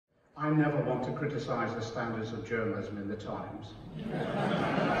I never want to criticise the standards of journalism in the Times.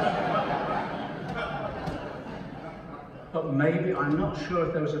 But maybe, I'm not sure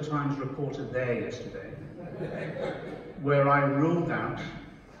if there was a Times reporter there yesterday, where I ruled out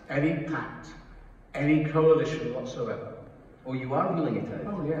any pact, any coalition whatsoever. Oh, you are ruling it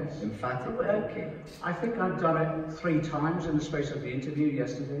out? Oh, yes. Emphatically, okay. I think I've done it 3 times in the space of the interview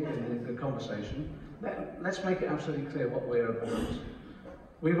yesterday and the conversation. Let's make it absolutely clear what we're about.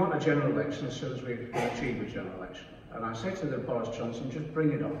 We want a general election as soon as we achieve a general election. And I say to the Boris Johnson, just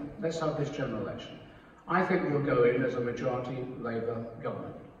bring it on. Let's have this general election. I think we'll go in as a majority Labour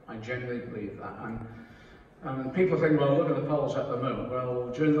government. I genuinely believe that. And people think, well, look at the polls at the moment. Well,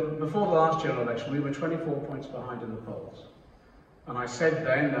 before the last general election, we were 24 points behind in the polls. And I said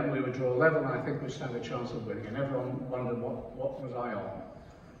then that we would draw level, and I think we stand a chance of winning. And everyone wondered what was I on.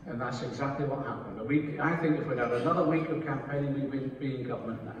 And that's exactly what happened. I think if we'd had another week of campaigning, we'd be in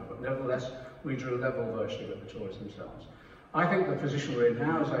government now. But nevertheless, we drew level virtually with the Tories themselves. I think the position we're in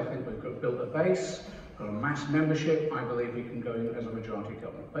now is I think we've built a base, got a mass membership. I believe we can go in as a majority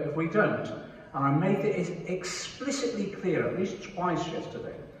government. But if we don't, and I made it explicitly clear at least twice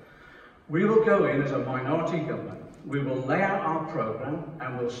yesterday, we will go in as a minority government. We will lay out our programme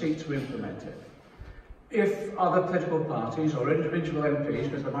and we'll seek to implement it. If other political parties or individual MPs,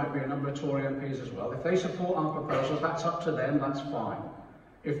 because there might be a number of Tory MPs as well, if they support our proposals, that's up to them, that's fine.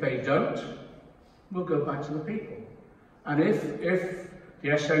 If they don't, we'll go back to the people. And if the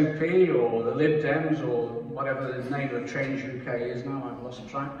SNP or the Lib Dems or whatever the name of Change UK is now, I've lost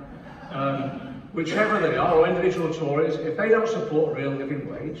track, whichever they are, or individual Tories, if they don't support real living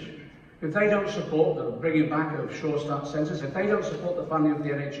wage, if they don't support the bringing back of Sure Start census, if they don't support the funding of the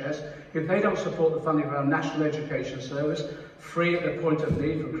NHS, if they don't support the funding of our National Education Service, free at the point of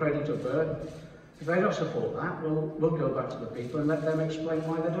need from cradle to birth, if they don't support that, we'll go back to the people and let them explain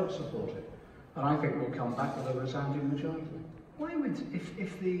why they don't support it. And I think we'll come back with a resounding majority. Why would,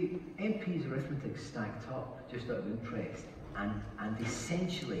 if the MP's arithmetic stacked up, just out of interest, and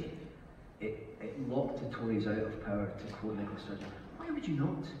essentially it locked the Tories out of power, to quote Nicola Sturgeon, why would you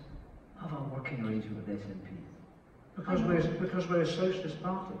not have a working arrangement with SNP? Because we're a socialist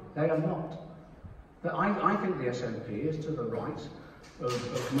party. They are not. I think the SNP is to the right of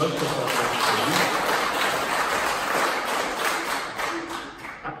most of what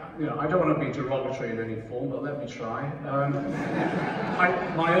you know, I don't want to be derogatory in any form, but let me try.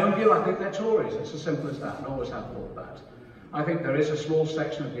 My own view, I think they're Tories. It's as simple as that, and always have thought that. I think there is a small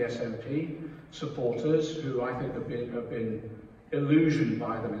section of the SNP supporters who I think have been illusioned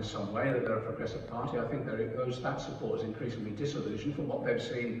by them in some way, that they're a progressive party. I think that support is increasingly disillusioned from what they've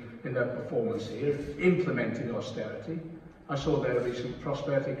seen in their performance here, implementing austerity. I saw their recent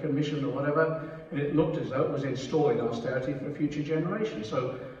Prosperity Commission or whatever, and it looked as though it was installing austerity for future generations.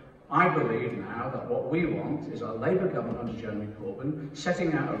 So I believe now that what we want is a Labour government under Jeremy Corbyn,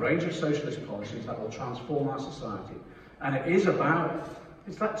 setting out a range of socialist policies that will transform our society. And it is about,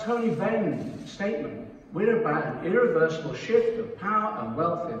 it's that Tony Benn statement, we're about an irreversible shift of power and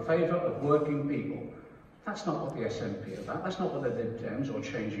wealth in favour of working people. That's not what the SNP is about. That's not what the Lib Dems or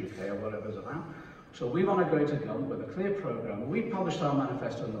Change UK or whatever is about. So we want to go into government with a clear programme. We published our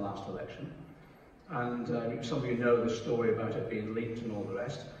manifesto in the last election. And some of you know the story about it being leaked and all the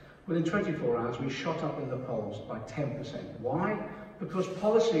rest. Within 24 hours, we shot up in the polls by 10%. Why? Because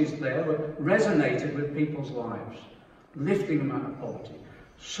policies there resonated with people's lives, lifting them out of poverty,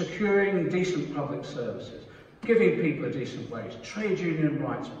 securing decent public services, giving people a decent wage, trade union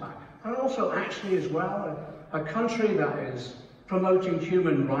rights back, and also actually as well a country that is promoting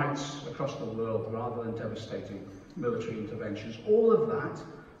human rights across the world rather than devastating military interventions. All of that,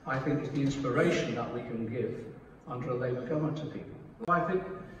 I think, is the inspiration that we can give under a Labour government to people. I think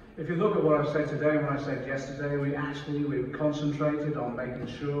if you look at what I've said today and what I said yesterday, we've concentrated on making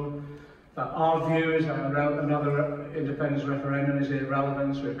sure that our view is that another independence referendum is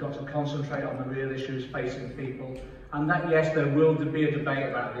irrelevant. So we've got to concentrate on the real issues facing people. And that, yes, there will be a debate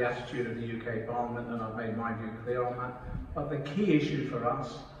about the attitude of the UK Parliament, and I've made my view clear on that. But the key issue for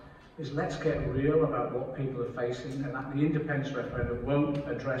us is let's get real about what people are facing, and that the independence referendum won't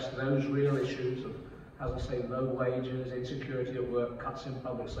address those real issues of, as I say, low wages, insecurity of work, cuts in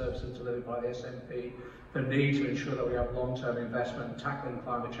public services delivered by the SNP, the need to ensure that we have long-term investment, tackling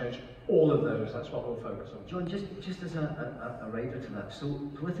climate change, all of those, that's what we'll focus on. John, just as a rider to that, so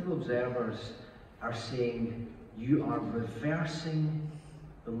political observers are saying you are reversing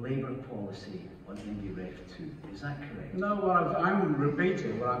the Labour policy on NBREF 2, is that correct? No, well, I'm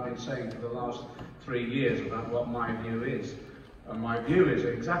repeating what I've been saying for the last 3 years about what my view is. And my view is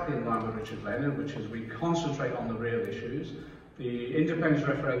exactly in line with Richard Leonard, which is we concentrate on the real issues. The independence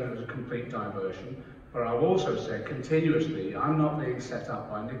referendum was a complete diversion, but I've also said continuously I'm not being set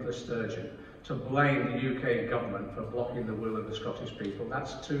up by Nicola Sturgeon to blame the UK government for blocking the will of the Scottish people.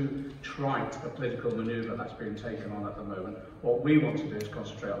 That's too trite a political manoeuvre that's being taken on at the moment. What we want to do is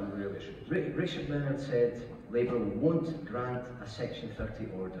concentrate on the real issues. Richard Leonard said Labour won't grant a Section 30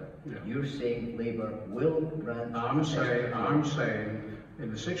 order. Yeah. You're saying Labour will grant I'm saying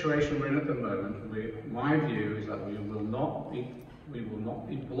in the situation we're in at the moment, my view is that we will not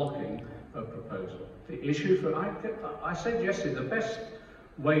be blocking a proposal. The issue for, I said yesterday, the best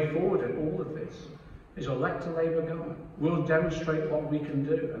way forward in all of this is elect a Labour government. We'll demonstrate what we can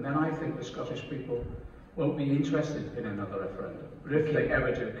do, and then I think the Scottish people won't be interested in another referendum. But if they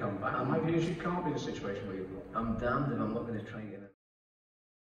ever do come back, my view is you can't be in a situation where you block. I'm damned if I'm not going to try and get it.